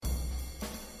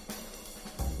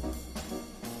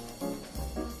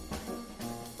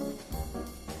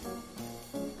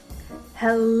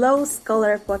Hello,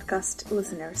 Scholar Podcast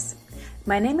listeners.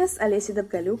 My name is Olesya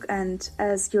Dobgaluk, and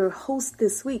as your host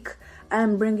this week, I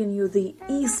am bringing you the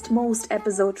eastmost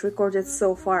episode recorded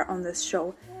so far on this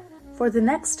show. For the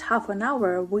next half an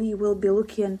hour, we will be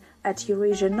looking at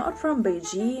Eurasia not from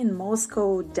Beijing,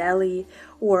 Moscow, Delhi,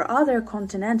 or other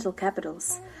continental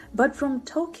capitals, but from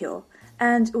Tokyo,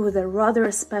 and with a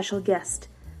rather special guest,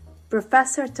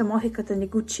 Professor Tomohiko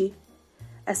Taniguchi,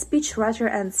 a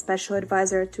speechwriter and special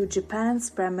advisor to Japan's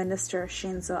Prime Minister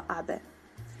Shinzo Abe.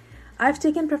 I've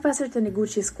taken Professor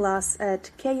Taniguchi's class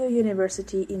at Keio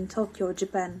University in Tokyo,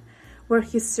 Japan, where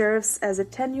he serves as a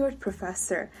tenured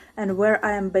professor and where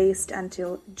I am based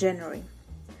until January.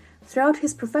 Throughout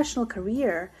his professional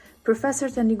career, Professor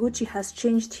Taniguchi has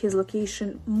changed his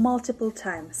location multiple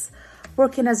times,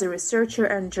 working as a researcher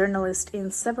and journalist in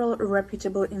several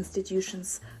reputable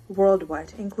institutions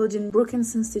worldwide, including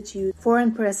Brookings Institute,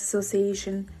 Foreign Press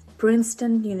Association,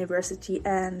 Princeton University,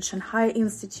 and Shanghai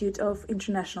Institute of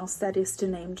International Studies, to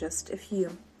name just a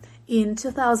few. In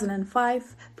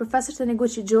 2005, Professor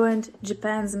Taniguchi joined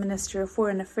Japan's Ministry of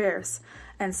Foreign Affairs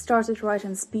and started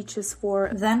writing speeches for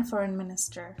then Foreign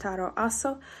Minister Taro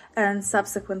Aso and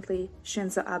subsequently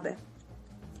Shinzo Abe.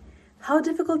 How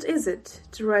difficult is it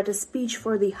to write a speech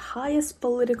for the highest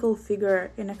political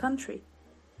figure in a country?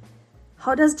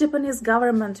 How does Japanese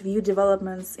government view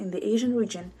developments in the Asian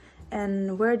region,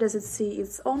 and where does it see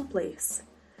its own place?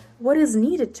 What is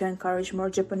needed to encourage more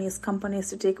Japanese companies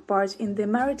to take part in the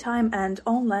maritime and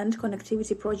on-land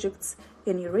connectivity projects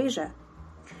in Eurasia?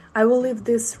 I will leave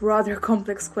these rather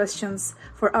complex questions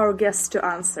for our guests to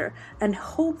answer, and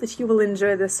hope that you will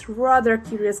enjoy this rather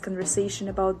curious conversation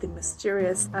about the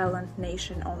mysterious island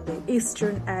nation on the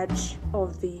eastern edge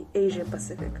of the Asia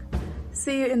Pacific.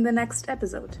 See you in the next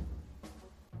episode.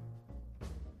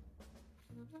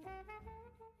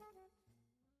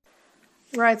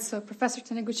 Right, so Professor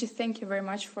Taniguchi, thank you very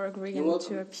much for agreeing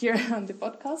to appear on the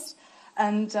podcast.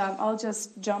 And I'll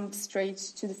just jump straight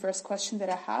to the first question that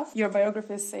I have. Your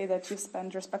biographies say that you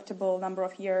spent a respectable number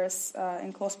of years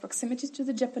in close proximity to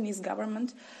the Japanese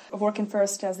government, working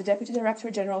first as the Deputy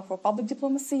Director General for Public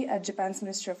Diplomacy at Japan's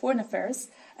Ministry of Foreign Affairs,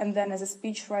 and then as a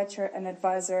speechwriter and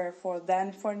advisor for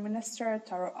then Foreign Minister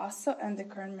Taro Aso and the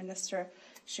current Minister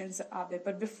Shinzo Abe.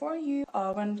 But before you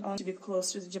went on to be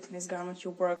close to the Japanese government,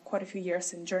 you worked quite a few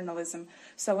years in journalism.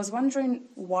 So I was wondering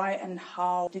why and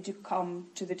how did you come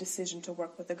to the decision to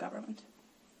work with the government?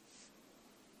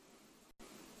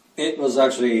 It was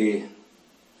actually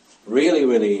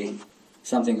really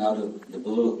something out of the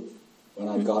blue when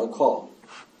I got a call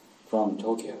from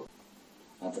Tokyo.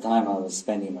 At the time I was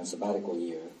spending my sabbatical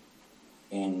year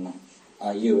in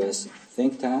a U.S.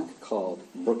 think tank called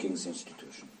Brookings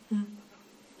Institution.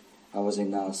 I was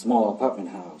in a small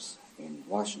apartment house in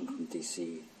Washington,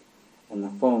 D.C., and the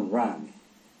phone rang.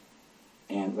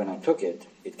 And when I took it,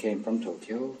 it came from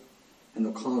Tokyo, and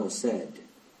the caller said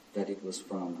that it was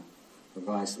from the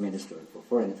Vice Minister for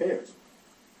Foreign Affairs.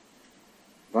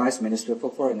 Vice Minister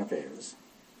for Foreign Affairs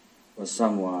was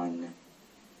someone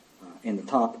in the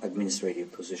top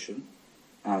administrative position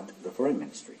at the Foreign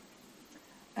Ministry.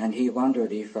 And he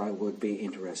wondered if I would be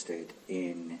interested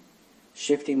in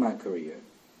shifting my career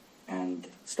and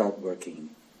start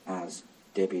working as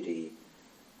Deputy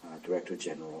Director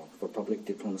General for Public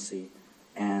Diplomacy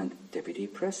and Deputy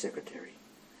Press Secretary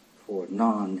for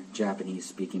non-Japanese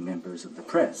speaking members of the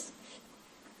press.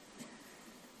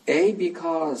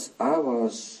 Because I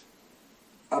was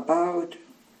about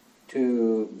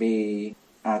to be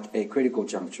at a critical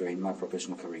juncture in my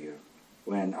professional career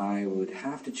when I would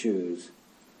have to choose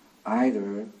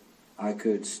either I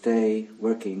could stay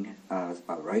working as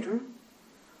a writer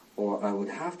or I would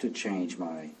have to change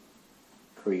my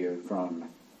career from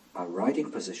a writing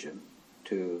position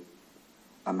to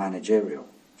a managerial.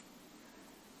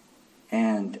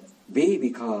 And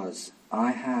because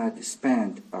I had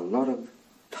spent a lot of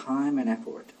time and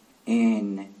effort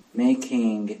in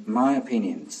making my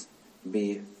opinions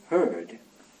be heard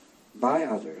by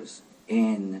others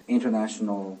in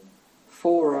international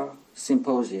fora,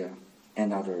 symposia,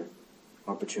 and other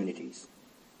opportunities.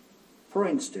 For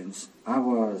instance, I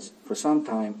was for some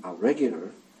time a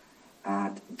regular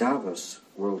at Davos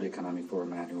World Economic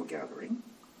Forum Annual Gathering.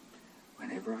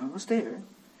 Whenever I was there,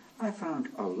 I found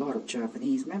a lot of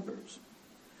Japanese members.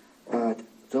 But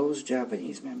those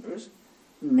Japanese members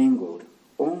mingled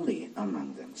only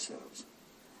among themselves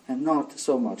and not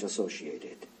so much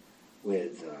associated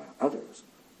with others.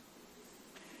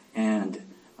 And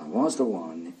I was the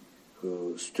one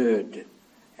who stood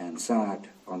and sat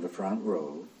on the front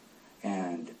row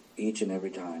and each and every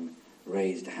time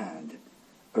raised a hand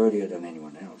earlier than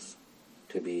anyone else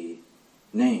to be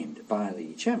named by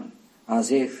the chairman,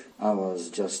 as if I was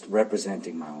just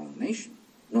representing my own nation.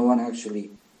 No one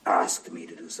actually asked me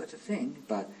to do such a thing,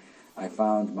 but I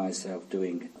found myself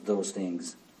doing those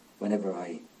things whenever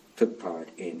I took part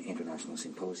in international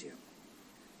symposia.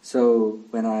 So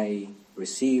when I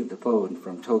received the phone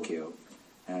from Tokyo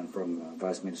and from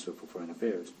Vice Minister for Foreign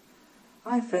Affairs,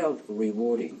 I felt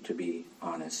rewarding, to be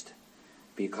honest,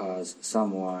 because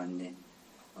someone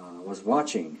was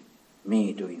watching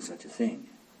me doing such a thing.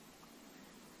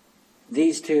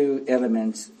 These two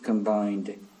elements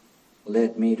combined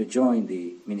led me to join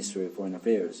the Ministry of Foreign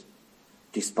Affairs,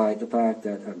 despite the fact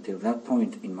that until that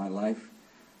point in my life,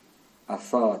 a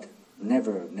thought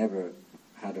never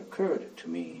had occurred to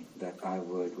me that I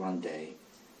would one day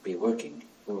be working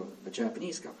for the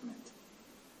Japanese government.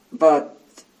 But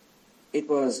it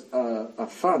was a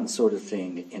fun sort of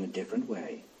thing in a different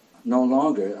way. No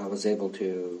longer I was able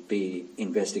to be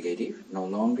investigative. No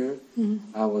longer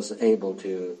I was able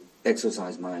to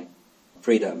exercise my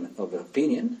freedom of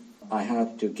opinion. I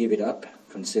had to give it up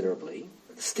considerably.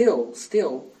 Still,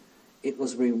 it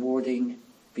was rewarding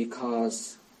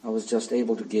because I was just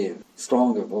able to give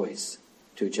stronger voice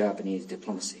to Japanese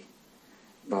diplomacy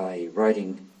by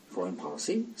writing foreign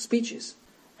policy speeches.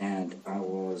 And I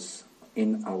was,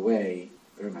 in a way,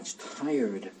 very much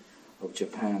tired of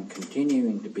Japan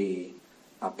continuing to be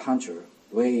a puncher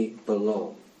way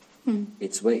below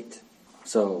its weight.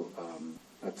 So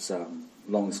that's a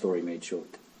long story made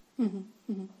short.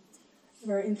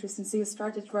 Very interesting. So you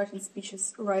started writing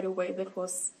speeches right away. That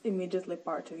was immediately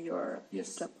part of your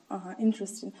job.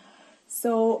 Interesting.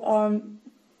 So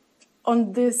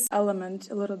on this element,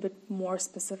 a little bit more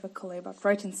specifically about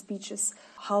writing speeches,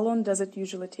 how long does it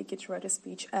usually take you to write a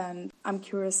speech? And I'm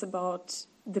curious about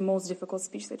the most difficult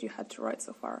speech that you had to write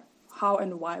so far. How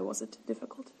and why was it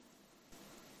difficult?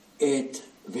 It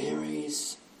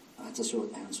varies. That's a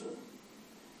short answer.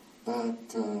 But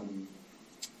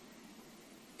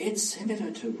it's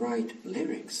similar to write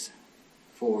lyrics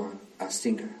for a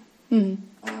singer. The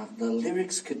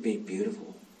lyrics could be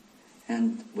beautiful,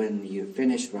 and when you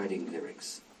finish writing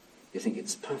lyrics, you think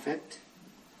it's perfect,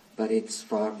 but it's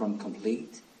far from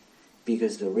complete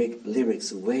because the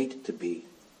lyrics wait to be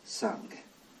sung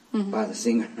by the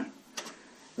singer.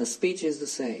 The speech is the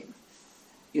same.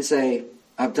 You say,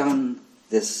 I've done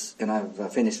this and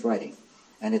I've finished writing,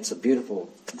 and it's a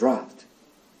beautiful draft,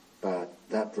 but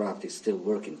that draft is still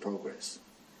work in progress.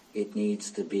 It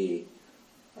needs to be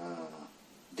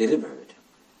delivered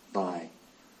by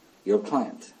your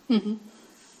client.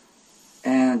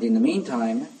 And in the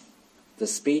meantime, the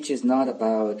speech is not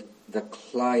about the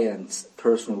client's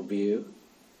personal view,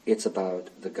 it's about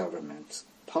the government's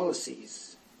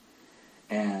policies.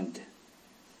 And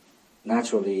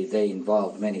naturally, they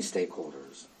involve many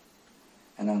stakeholders.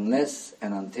 And unless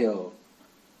and until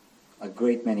a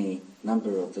great many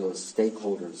number of those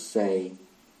stakeholders say,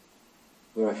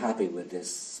 we're happy with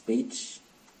this speech,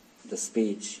 the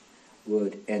speech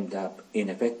would end up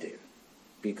ineffective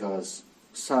because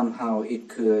somehow it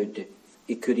could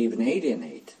even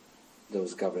alienate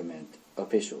those government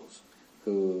officials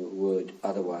who would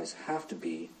otherwise have to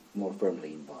be more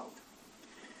firmly involved.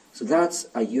 So that's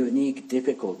a unique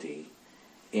difficulty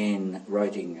in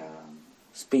writing a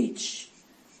speech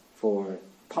for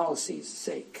policy's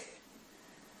sake.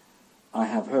 I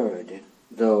have heard,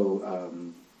 though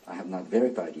I have not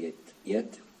verified it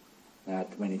yet,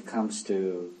 that when it comes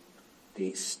to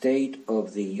the State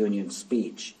of the Union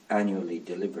speech annually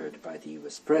delivered by the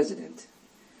U.S. President,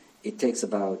 it takes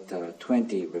about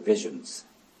 20 revisions.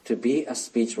 To be a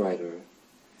speechwriter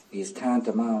is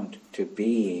tantamount to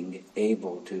being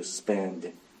able to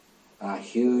spend a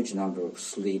huge number of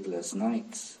sleepless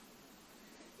nights.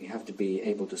 You have to be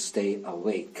able to stay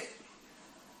awake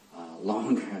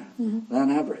longer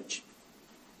than average.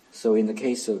 So in the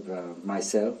case of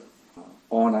myself,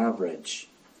 on average,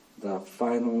 the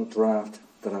final draft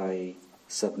that I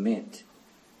submit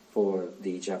for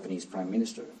the Japanese Prime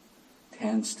Minister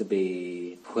tends to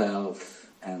be 12th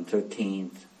and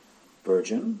 13th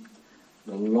version.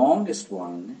 The longest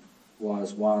one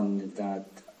was one that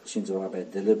Shinzo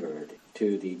Abe delivered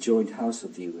to the Joint House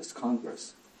of the U.S.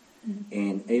 Congress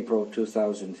in April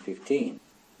 2015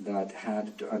 that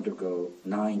had to undergo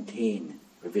 19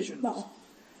 revisions. Wow.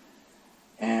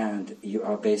 And you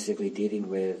are basically dealing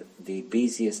with the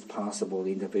busiest possible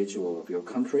individual of your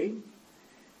country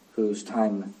whose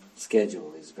time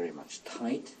schedule is very much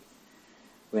tight.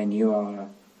 When you are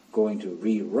going to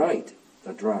rewrite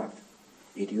the draft,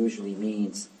 it usually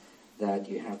means that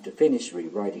you have to finish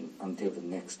rewriting until the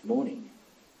next morning.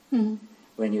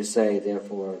 When you say,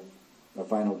 therefore, the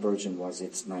final version was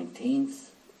its 19th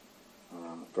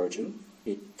version,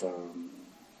 It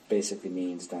basically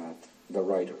means that the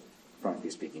writer, frankly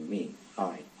speaking,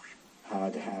 I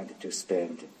had to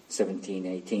spend 17,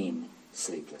 18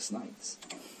 sleepless nights.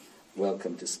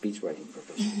 Welcome to speech writing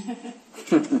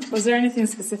profession. Was there anything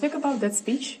specific about that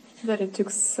speech that it took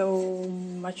so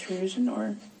much revision,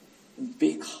 or?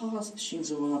 Because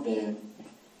Shinzo Abe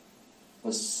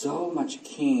was so much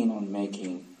keen on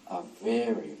making a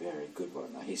very, very good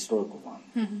one, a historical one.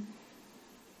 Mm-hmm.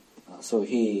 So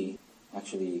he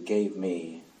actually gave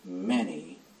me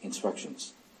many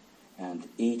instructions, and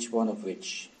each one of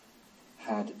which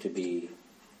had to be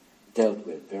dealt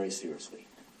with very seriously.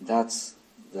 That's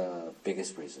the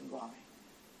biggest reason why.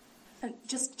 And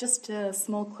just a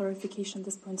small clarification at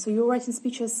this point. So you're writing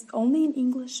speeches only in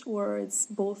English, or it's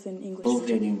both in English? Both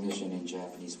in English and in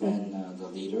Japanese. When the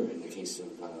leader, in the case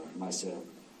of myself,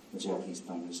 the Japanese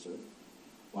Prime Minister,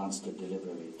 wants to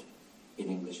deliver it in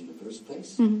English in the first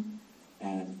place, Mm-hmm.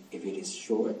 and if it is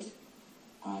short,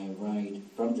 I write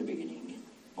from the beginning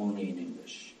only in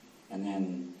English, and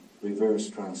then reverse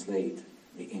translate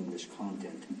the English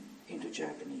content into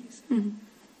Japanese. Mm-hmm.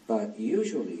 But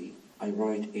usually I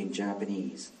write in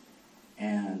Japanese,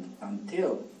 and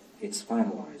until it's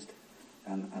finalized,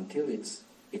 and until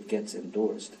it gets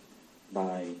endorsed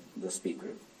by the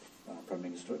speaker, Prime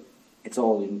Minister, it's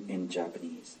all in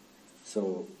Japanese.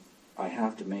 So I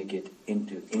have to make it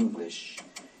into English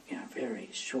in a very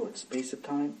short space of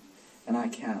time, and I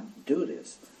can't do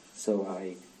this. So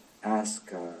I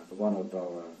ask one of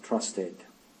our trusted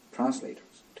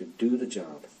translators to do the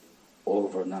job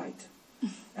overnight.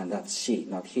 And that's she,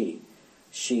 not he.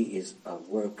 She is a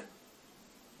work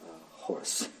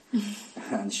horse.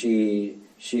 And she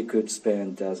could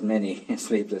spend as many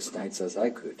sleepless nights as I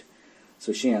could.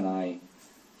 So she and I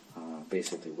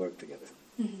basically work together.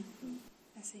 Mm-hmm.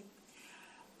 I see.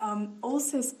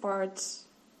 Also, as part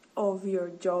of your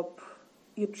job,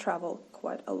 you travel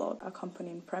quite a lot,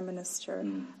 accompanying Prime Minister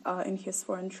in his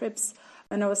foreign trips.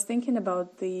 And I was thinking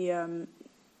about the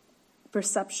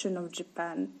perception of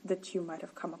Japan that you might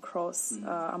have come across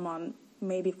among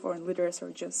maybe foreign leaders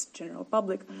or just general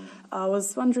public. I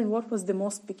was wondering, what was the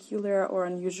most peculiar or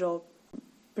unusual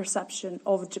perception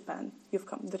of Japan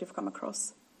that you've come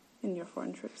across in your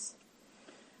foreign trips?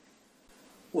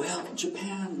 Well,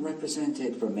 Japan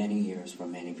represented for many years, for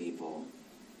many people,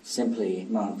 simply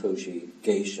Mount Fuji,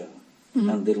 geisha,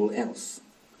 and little else.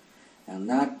 And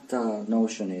that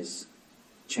notion is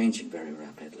changing very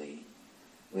rapidly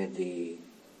with the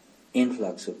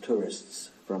influx of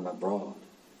tourists from abroad.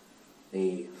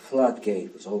 The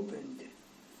floodgate was opened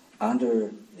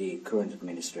under the current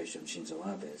administration, Shinzo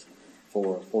Abe's,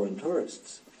 for foreign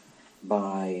tourists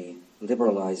by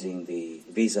liberalizing the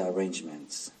visa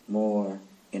arrangements more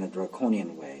in a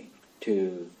draconian way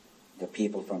to the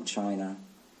people from China,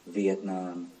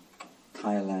 Vietnam,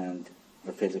 Thailand,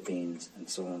 the Philippines, and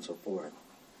so on and so forth.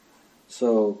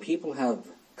 So people have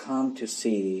come to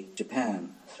see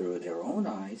Japan through their own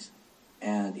eyes,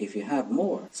 and if you have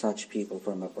more such people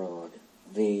from abroad,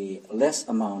 the less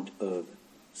amount of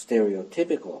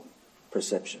stereotypical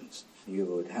perceptions you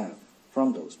would have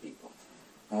from those people.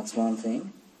 That's one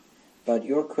thing. But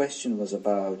your question was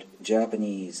about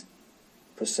Japanese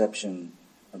perception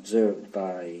observed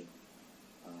by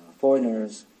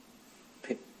foreigners,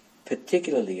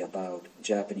 particularly about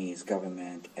Japanese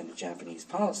government and Japanese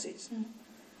policies.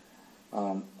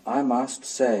 I must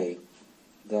say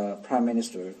the Prime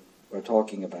Minister we're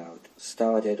talking about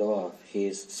started off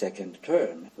his second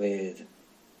term with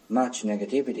much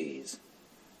negativities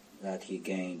that he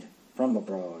gained from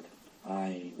abroad.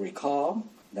 I recall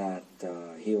that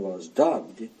he was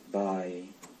dubbed by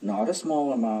not a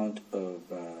small amount of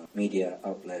media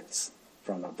outlets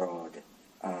from abroad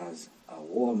as a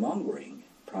warmongering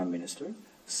Prime Minister,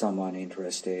 someone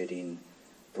interested in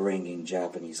bringing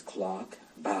Japanese clock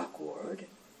backward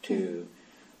to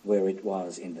where it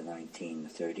was in the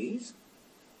 1930s,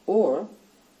 or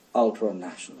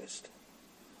ultra-nationalist.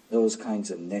 Those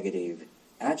kinds of negative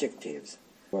adjectives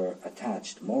were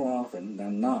attached more often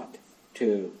than not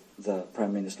to the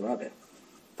Prime Minister Abe.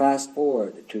 Fast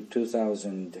forward to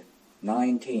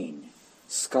 2019,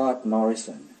 Scott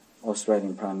Morrison,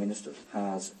 Australian Prime Minister,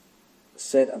 has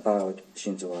said about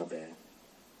Shinzo Abe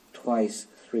twice,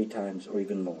 3 times, or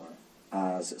even more,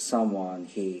 as someone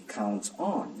he counts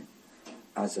on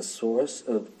as a source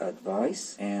of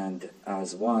advice and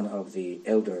as one of the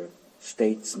elder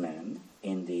statesmen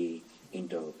in the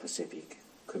Indo-Pacific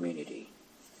community.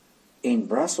 In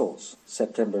Brussels,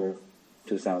 September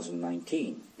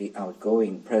 2019, the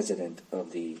outgoing president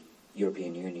of the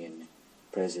European Union,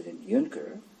 President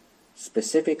Juncker,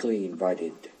 specifically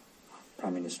invited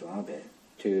Prime Minister Abe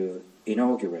to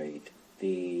inaugurate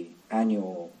the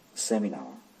annual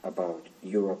seminar about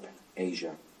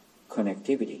Europe-Asia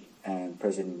connectivity, and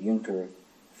President Juncker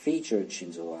featured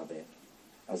Shinzo Abe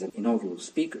as an inaugural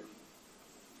speaker.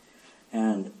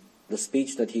 And the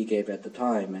speech that he gave at the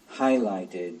time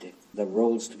highlighted the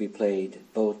roles to be played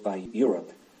both by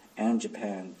Europe and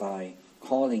Japan by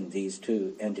calling these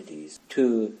two entities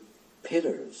two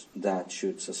pillars that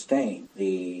should sustain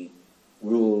the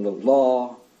rule of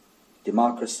law,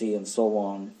 democracy, and so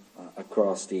on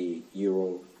across the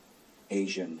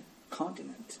Euro-Asian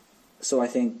continent. So I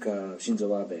think Shinzo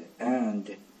Abe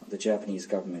and the Japanese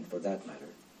government, for that matter,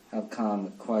 have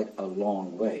come quite a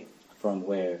long way from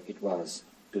where it was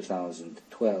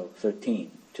 2012-13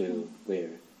 to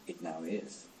where it now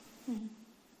is. Mm-hmm.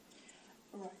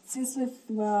 Right. Since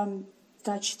we've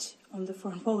touched on the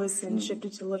foreign policy and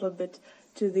shifted a little bit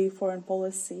to the foreign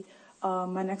policy,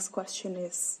 my next question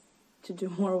is to do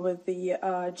more with the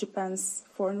Japan's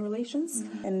foreign relations.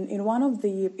 Mm-hmm. And in one of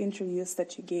the interviews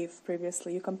that you gave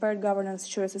previously, you compared governance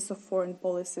choices of foreign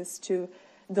policies to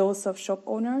those of shop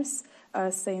owners,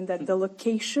 saying that the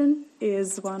location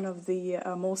is one of the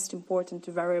most important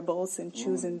variables in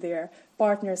choosing their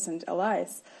partners and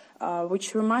allies,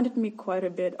 which reminded me quite a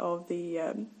bit of the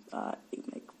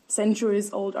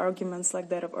centuries-old arguments like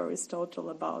that of Aristotle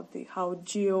about how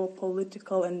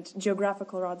geopolitical and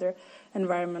geographical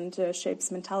environment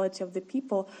shapes mentality of the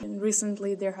people. And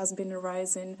recently there has been a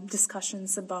rise in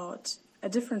discussions about a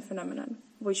different phenomenon,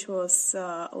 which was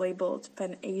labeled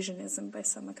Pan-Asianism by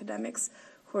some academics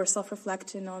who are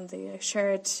self-reflecting on the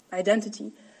shared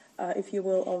identity, if you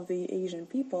will, of the Asian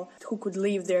people who could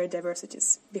leave their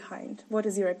diversities behind. What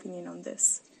is your opinion on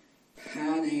this?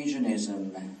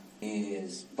 Pan-Asianism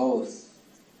is both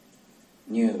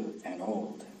new and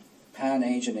old.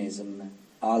 Pan-Asianism,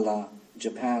 a la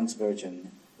Japan's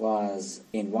version, was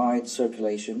in wide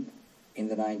circulation in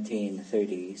the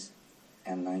 1930s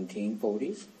and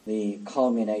 1940s, the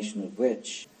culmination of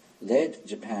which led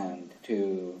Japan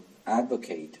to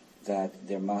advocate that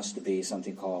there must be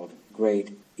something called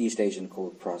Great East Asian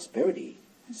Co-Prosperity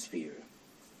Sphere.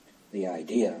 The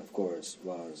idea, of course,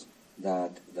 was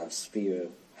that the sphere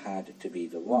had to be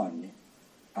the one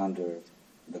under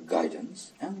the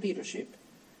guidance and leadership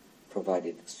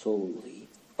provided solely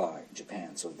by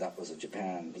Japan. So that was a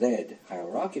Japan-led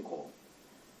hierarchical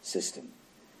system.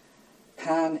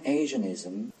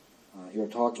 Pan-Asianism, you're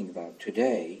talking about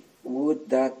today, would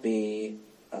that be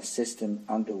a system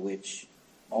under which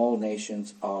all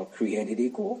nations are created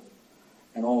equal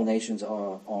and all nations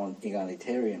are on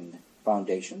egalitarian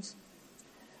foundations?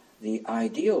 The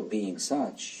ideal being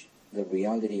such, the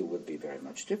reality would be very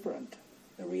much different.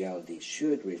 The reality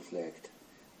should reflect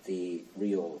the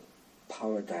real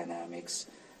power dynamics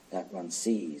that one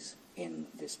sees in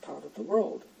this part of the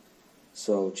world.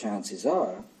 So chances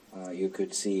are you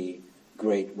could see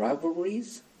great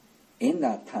rivalries in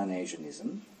that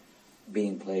Pan-Asianism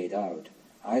being played out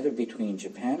either between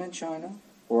Japan and China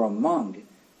or among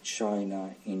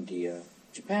China, India,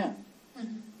 Japan,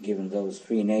 given those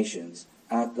three nations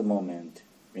at the moment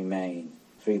remain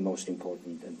three most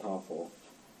important and powerful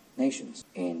nations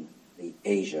in the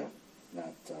Asia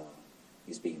that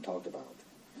is being talked about.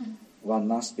 One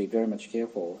must be very much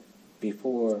careful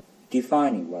before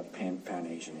defining what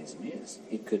Pan-Asianism is.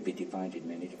 It could be defined in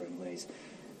many different ways.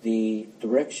 The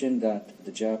direction that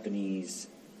the Japanese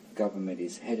government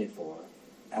is headed for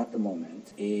at the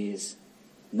moment is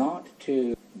not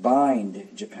to bind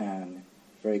Japan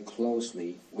very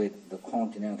closely with the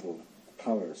continental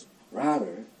powers.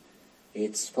 Rather,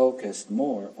 it's focused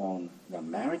more on the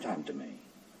maritime domain.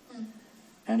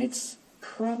 And it's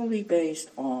probably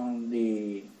based on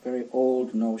the very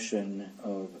old notion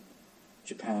of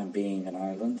Japan being an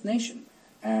island nation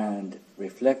and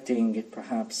reflecting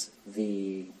perhaps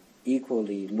the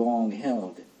equally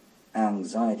long-held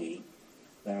anxiety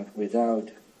that without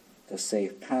the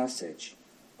safe passage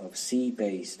of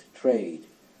sea-based trade,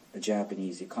 the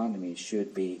Japanese economy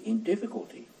should be in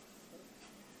difficulty.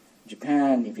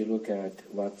 Japan, if you look at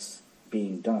what's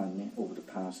being done over the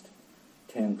past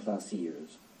 10 plus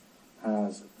years,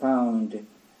 has found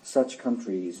such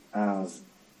countries as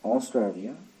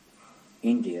Australia,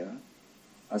 India,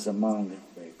 as among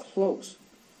very close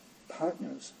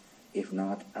partners, if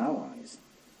not allies.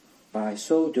 By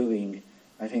so doing,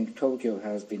 I think Tokyo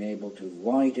has been able to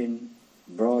widen,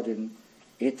 broaden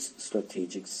its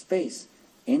strategic space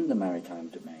in the maritime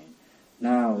domain.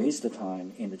 Now is the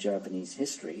time in the Japanese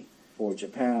history for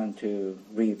Japan to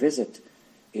revisit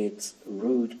its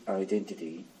root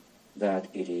identity that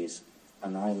it is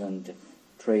an island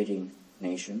trading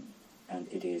nation and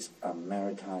it is a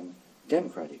maritime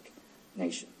democratic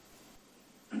nation.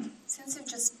 Since you've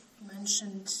just You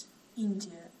mentioned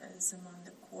India as among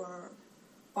the core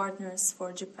partners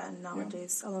for Japan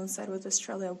nowadays, alongside with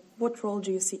Australia. What role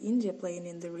do you see India playing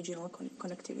in the regional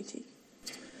connectivity?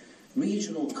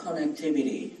 Regional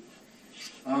connectivity.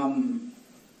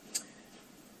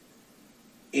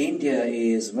 India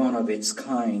is one of its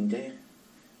kind.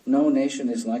 No nation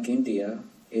is like India.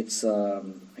 It's a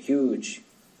huge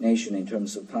nation in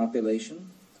terms of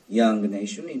population, young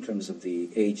nation in terms of the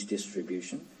age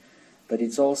distribution, but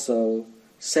it's also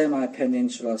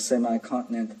semi-peninsula,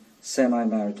 semi-continent,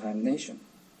 semi-maritime nation.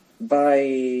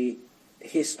 By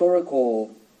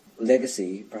historical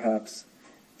legacy, perhaps,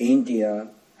 India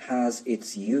has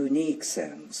its unique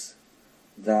sense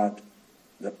that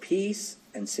the peace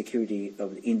and security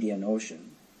of the Indian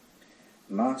Ocean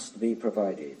must be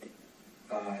provided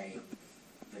by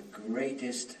the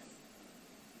greatest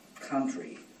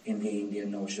country in the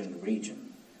Indian Ocean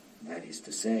region, that is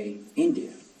to say,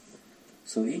 India.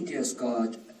 So India's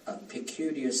got a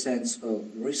peculiar sense of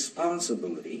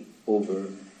responsibility over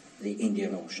the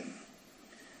Indian Ocean.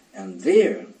 And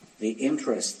there, the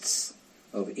interests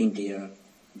of India,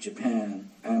 Japan,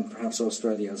 and perhaps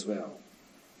Australia as well,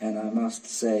 and I must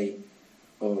say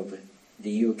of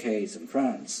the UK's and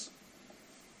France,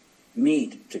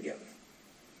 meet together.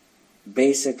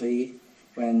 Basically,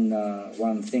 when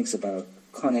one thinks about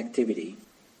connectivity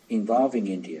involving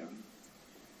India,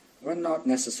 we're not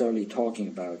necessarily talking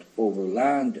about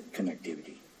overland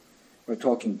connectivity. We're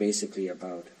talking basically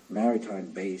about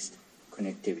maritime-based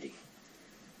connectivity.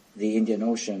 The Indian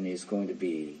Ocean is going to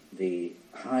be the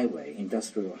highway,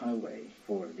 industrial highway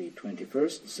for the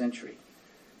 21st century.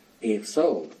 If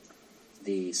so,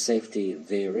 the safety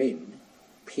therein,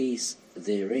 peace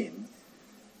therein,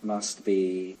 must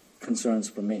be concerns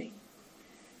for many.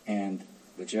 And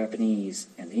the Japanese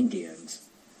and Indians,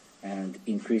 and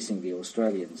increasingly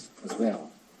Australians as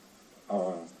well,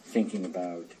 are thinking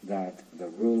about that the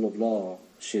rule of law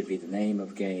should be the name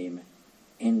of game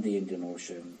in the Indian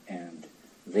Ocean, and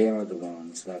they are the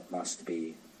ones that must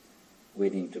be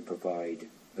willing to provide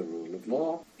the rule of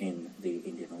law in the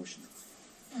Indian Ocean.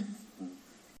 Mm-hmm.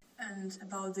 And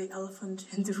about the elephant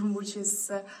in the room, which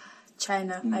is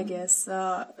China, I guess,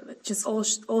 just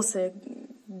also a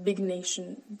big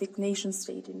nation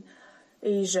state in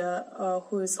Asia,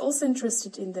 who is also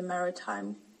interested in the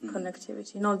maritime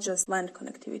connectivity, not just land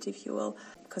connectivity, if you will,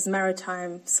 because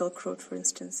maritime Silk Road, for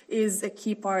instance, is a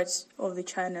key part of the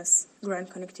China's grand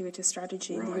connectivity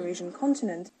strategy in the Eurasian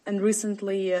continent. And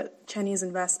recently, Chinese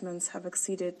investments have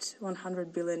exceeded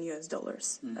 $100 billion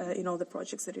in all the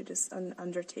projects that it is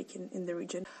undertaking in the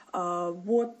region.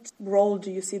 What role do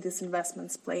you see these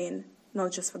investments playing,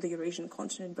 not just for the Eurasian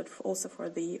continent, but also for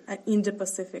the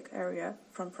Indo-Pacific area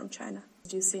from China?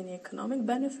 Do you see any economic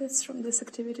benefits from these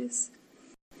activities?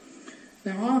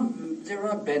 There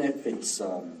are benefits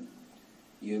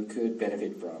you could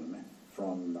benefit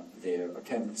from their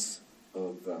attempts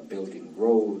of building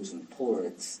roads and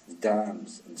ports,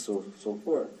 dams, and so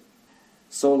forth,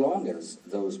 so long as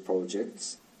those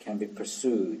projects can be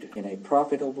pursued in a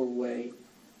profitable way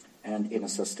and in a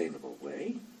sustainable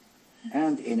way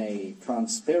and in a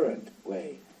transparent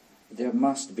way. There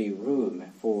must be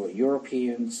room for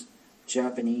Europeans,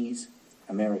 Japanese,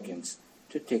 Americans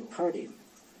to take part in.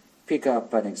 Pick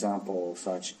up an example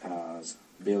such as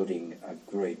building a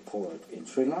great port in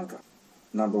Sri Lanka.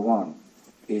 Number one,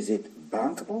 is it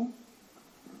bankable?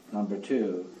 Number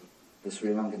two, the Sri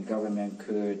Lankan government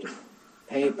could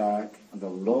pay back the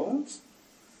loans.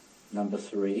 Number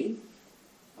three,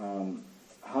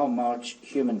 how much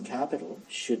human capital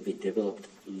should be developed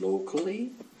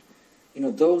locally?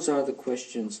 Those are the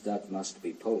questions that must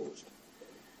be posed.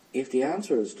 If the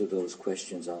answers to those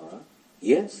questions are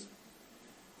yes,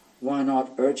 why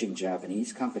not urging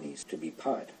Japanese companies to be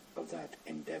part of that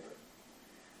endeavor?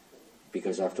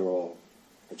 Because after all,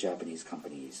 the Japanese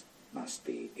companies must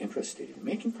be interested in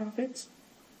making profits.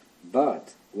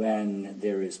 But when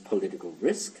there is political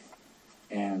risk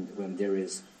and when there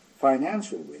is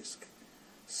financial risk,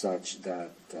 such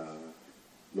that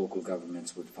local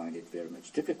governments would find it very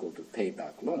much difficult to pay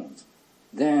back loans,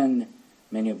 then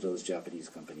many of those Japanese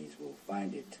companies will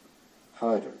find it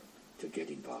harder to get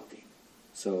involved in.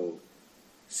 So,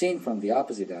 seen from the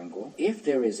opposite angle, if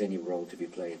there is any role to be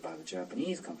played by the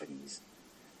Japanese companies,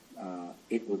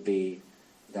 it would be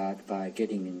that by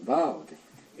getting involved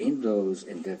in those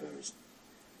endeavors,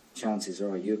 chances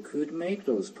are you could make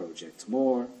those projects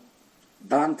more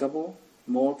bankable,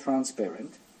 more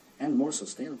transparent, and more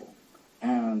sustainable,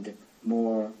 and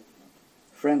more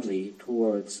friendly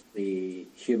towards the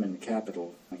human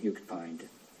capital you could find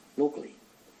locally.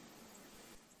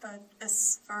 But as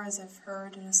as far as I've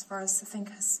heard and as far as I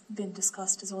think has been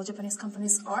discussed as well, Japanese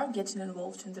companies are getting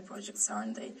involved in the projects,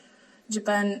 aren't they?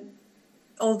 Japan,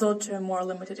 although to a more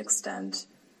limited extent,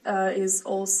 is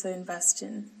also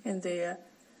investing in the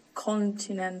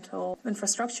continental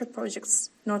infrastructure projects,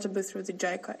 notably through the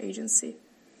JICA agency,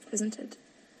 isn't it?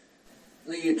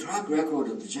 The track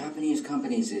record of the Japanese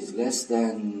companies is less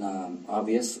than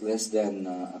obvious, less than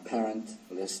apparent,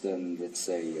 less than, let's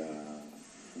say,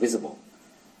 visible.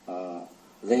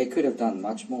 They could have done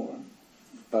much more,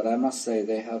 but I must say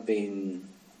they have been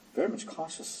very much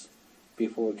cautious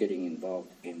before getting involved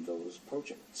in those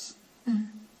projects.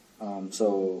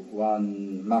 So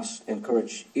one must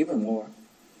encourage even more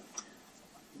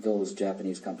those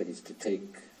Japanese companies to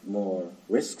take more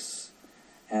risks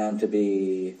and to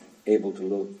be able to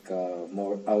look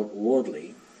more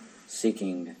outwardly,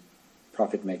 seeking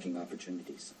profit-making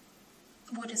opportunities.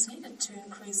 What is needed to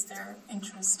increase their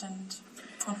interest and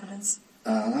confidence?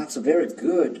 That's a very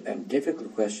good and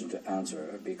difficult question to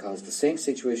answer, because the same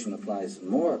situation applies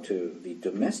more to the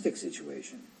domestic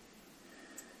situation.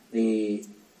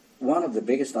 One of the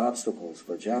biggest obstacles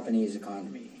for Japanese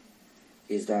economy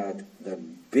is that the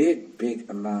big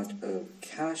amount of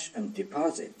cash and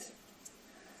deposit,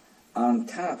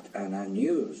 untapped and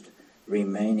unused,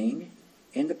 remaining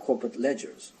in the corporate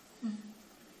ledgers.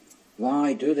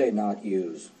 Why do they not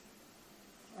use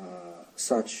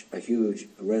such a huge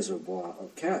reservoir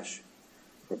of cash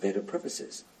for better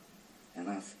purposes? And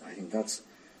I think that's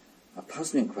a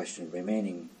puzzling question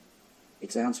remaining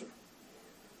its answer.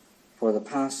 For the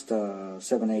past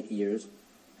 7-8 years,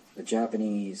 the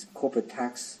Japanese corporate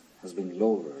tax has been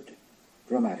lowered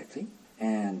dramatically,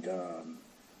 and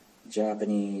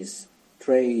Japanese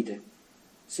trade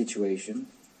situation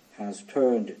has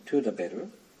turned to the better,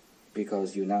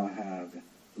 because you now have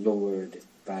lowered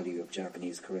value of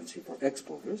Japanese currency for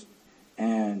exporters,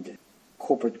 and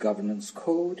corporate governance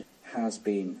code has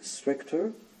been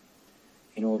stricter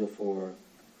in order for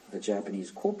the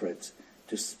Japanese corporates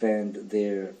to spend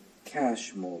their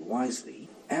cash more wisely.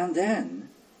 And then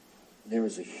there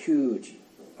is a huge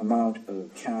amount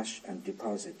of cash and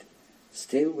deposit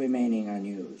still remaining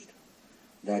unused.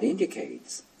 That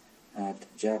indicates that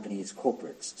Japanese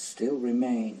corporates still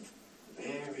remain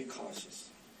very cautious,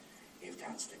 if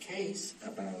that's the case,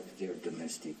 about their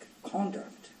domestic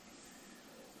conduct.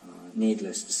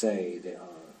 Needless to say, they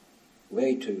are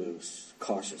way too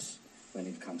cautious when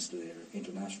it comes to their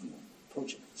international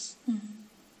projects.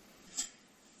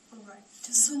 All right.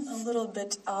 To zoom a little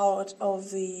bit out of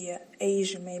the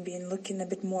Asia maybe and looking a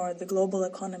bit more at the global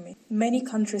economy, many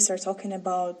countries are talking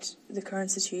about the current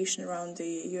situation around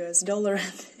the US dollar,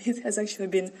 and it has actually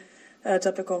been a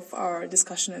topic of our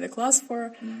discussion in the class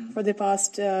for the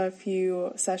past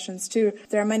few sessions too.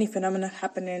 There are many phenomena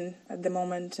happening at the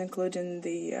moment, including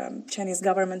the Chinese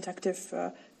government active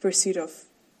pursuit of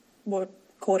what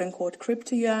quote-unquote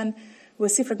crypto yuan. We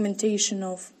see fragmentation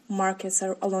of markets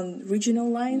along regional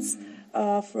lines,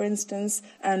 for instance,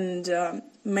 and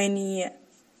many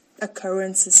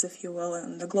occurrences, if you will,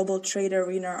 in the global trade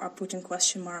arena are putting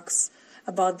question marks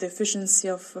about the efficiency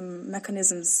of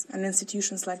mechanisms and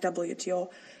institutions like WTO.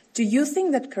 Do you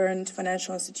think that current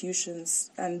financial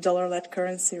institutions and dollar-led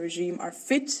currency regime are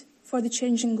fit for the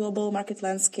changing global market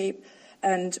landscape?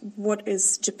 And what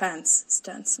is Japan's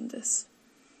stance on this?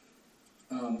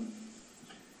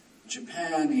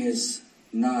 Japan is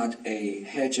not a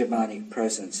hegemonic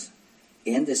presence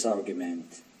in this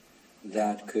argument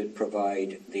that could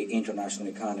provide the international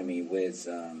economy with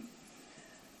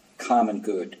common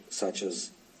good such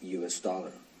as US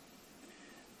dollar.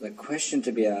 The question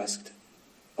to be asked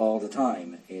all the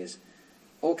time is,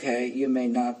 okay, you may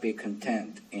not be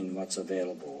content in what's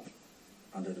available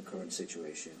under the current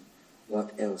situation.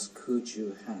 What else could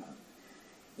you have?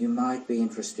 You might be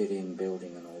interested in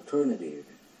building an alternative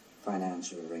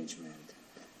financial arrangement,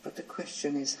 but the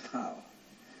question is how.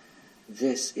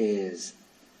 This is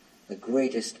the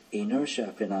greatest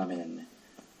inertia phenomenon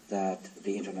that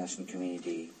the international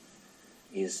community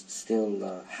is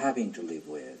still having to live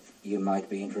with. You might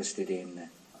be interested in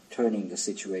turning the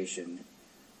situation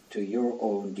to your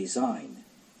own design,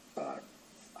 but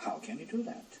how can you do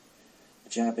that? The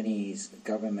Japanese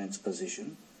government's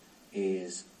position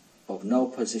is of no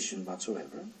position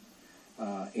whatsoever.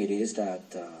 It is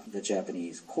that the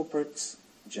Japanese corporates,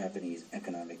 Japanese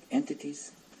economic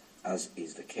entities, as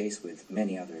is the case with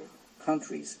many other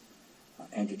countries,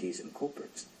 entities and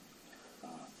corporates,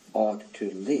 ought to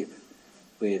live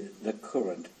with the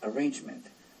current arrangement,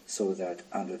 so that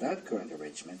under that current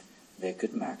arrangement they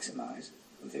could maximize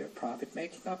their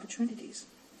profit-making opportunities.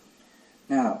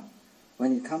 Now,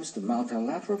 when it comes to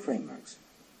multilateral frameworks,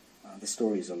 the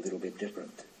story is a little bit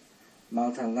different.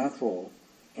 Multilateral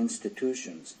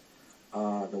institutions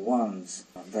are the ones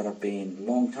that have been a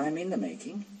long time in the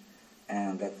making,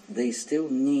 and that they still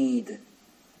need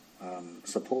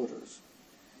supporters.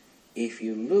 If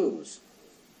you lose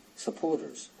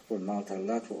supporters for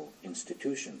multilateral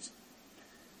institutions,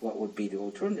 what would be the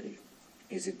alternative?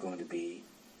 Is it going to be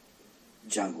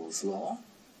Jungle's Law?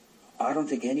 I don't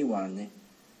think anyone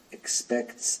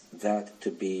expects that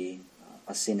to be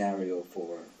a scenario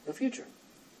for the future.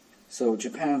 So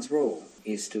Japan's role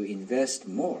is to invest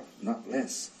more, not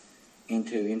less,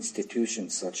 into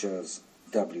institutions such as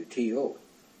WTO,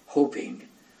 hoping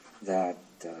that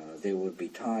there would be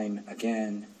time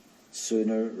again,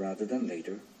 sooner rather than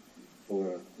later,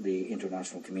 for the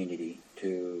international community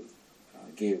to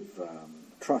give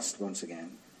trust once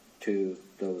again to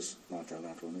those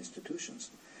multilateral institutions.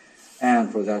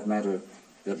 And for that matter,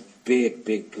 the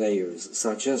big players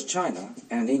such as China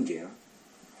and India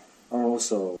are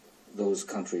also those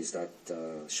countries that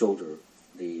shoulder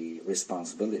the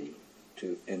responsibility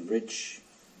to enrich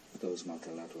those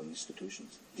multilateral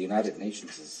institutions. The United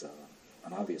Nations is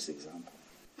an obvious example.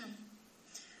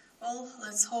 Well,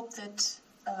 let's hope that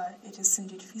it is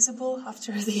indeed feasible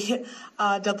after the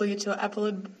WTO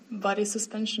appellate body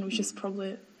suspension, which is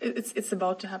probably it's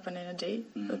about to happen in a day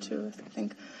or two, I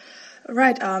think.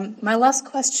 Right. My last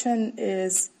question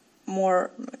is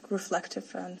more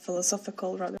reflective and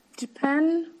philosophical, rather.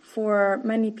 Japan, for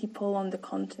many people on the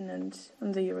continent,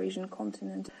 on the Eurasian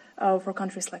continent, for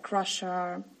countries like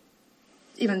Russia,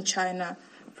 even China,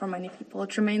 for many people,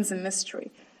 it remains a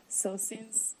mystery. So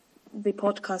since the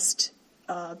podcast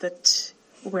that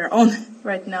we're on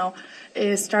right now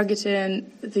is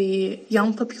targeting the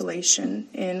young population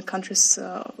in countries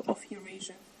of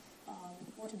Eurasia,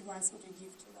 what advice would you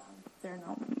give to them? They're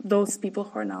now those people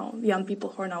who are now young people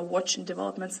who are now watching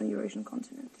developments on the Eurasian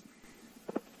continent.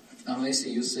 Unless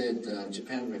you said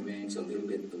Japan remains a little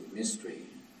bit of mystery,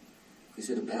 is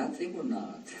it a bad thing or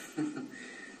not?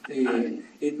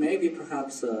 It may be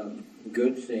perhaps a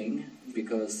good thing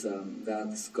because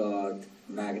that's got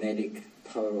magnetic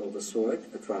power of a sort,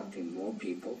 attracting more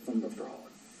people from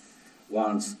abroad.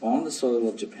 Once on the soil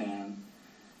of Japan,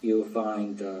 you'll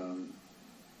find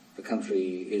the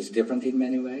country is different in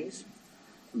many ways,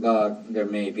 but there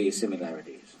may be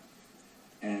similarities.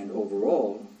 And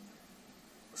overall,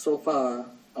 so far,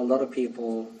 a lot of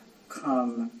people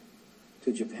come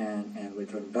to Japan and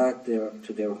return back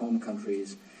to their home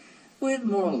countries with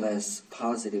more or less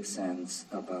positive sense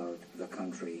about the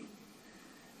country.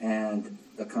 And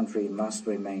the country must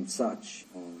remain such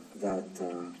that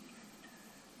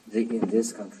in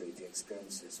this country, the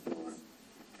experiences for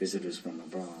visitors from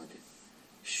abroad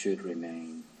should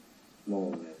remain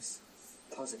more or less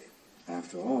positive.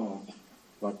 After all,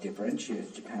 what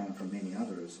differentiates Japan from many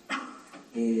others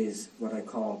is what I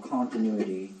call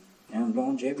continuity and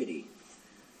longevity.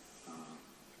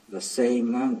 The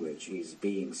same language is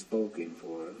being spoken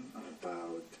for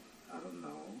about,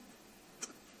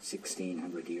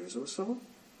 1,600 years or so.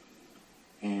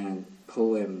 And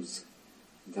poems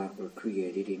that were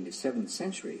created in the 7th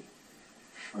century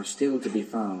are still to be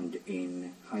found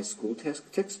in high school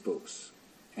textbooks.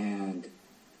 And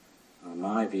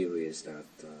my view is that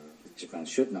Japan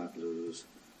should not lose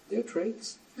their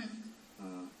traits.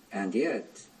 And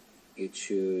yet, it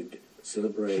should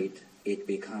celebrate it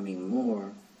becoming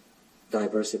more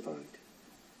diversified.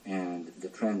 And the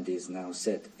trend is now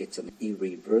set. It's an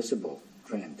irreversible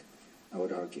trend, I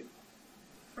would argue.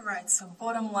 Right, so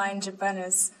bottom line, Japan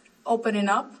is opening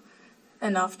up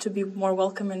enough to be more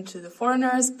welcoming to the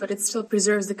foreigners, but it still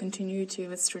preserves the continuity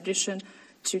of its tradition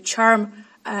to charm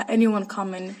anyone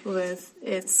coming with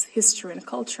its history and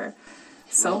culture.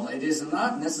 So well, it is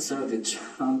not necessarily to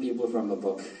charm people from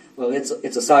abroad. Well, it's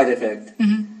a side effect,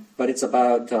 but it's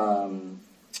about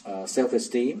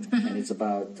self-esteem and it's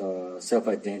about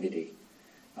self-identity.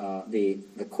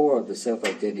 The core of the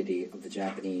self-identity of the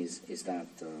Japanese is that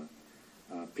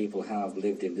people have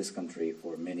lived in this country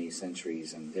for many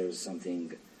centuries, and there's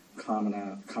something common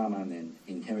and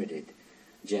inherited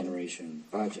generation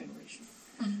by generation.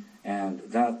 And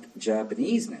that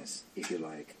Japaneseness, if you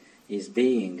like, is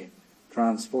being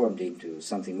transformed into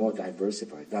something more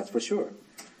diversified, that's for sure.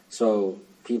 So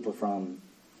people from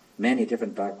many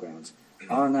different backgrounds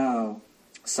are now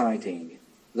citing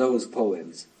those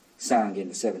poems sung in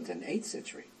the 7th and 8th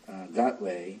century. That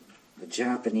way, the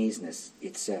Japaneseness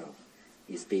itself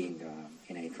is being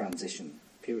in a transition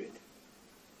period.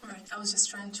 Right, I was just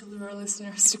trying to lure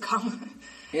listeners to come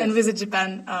and visit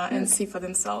Japan and see for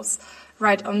themselves.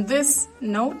 Right, on this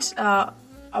note,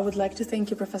 I would like to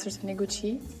thank you, Professor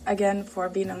Taniguchi, again for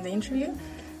being on the interview.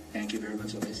 Thank you very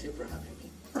much, Alicia, for having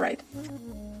me. Right.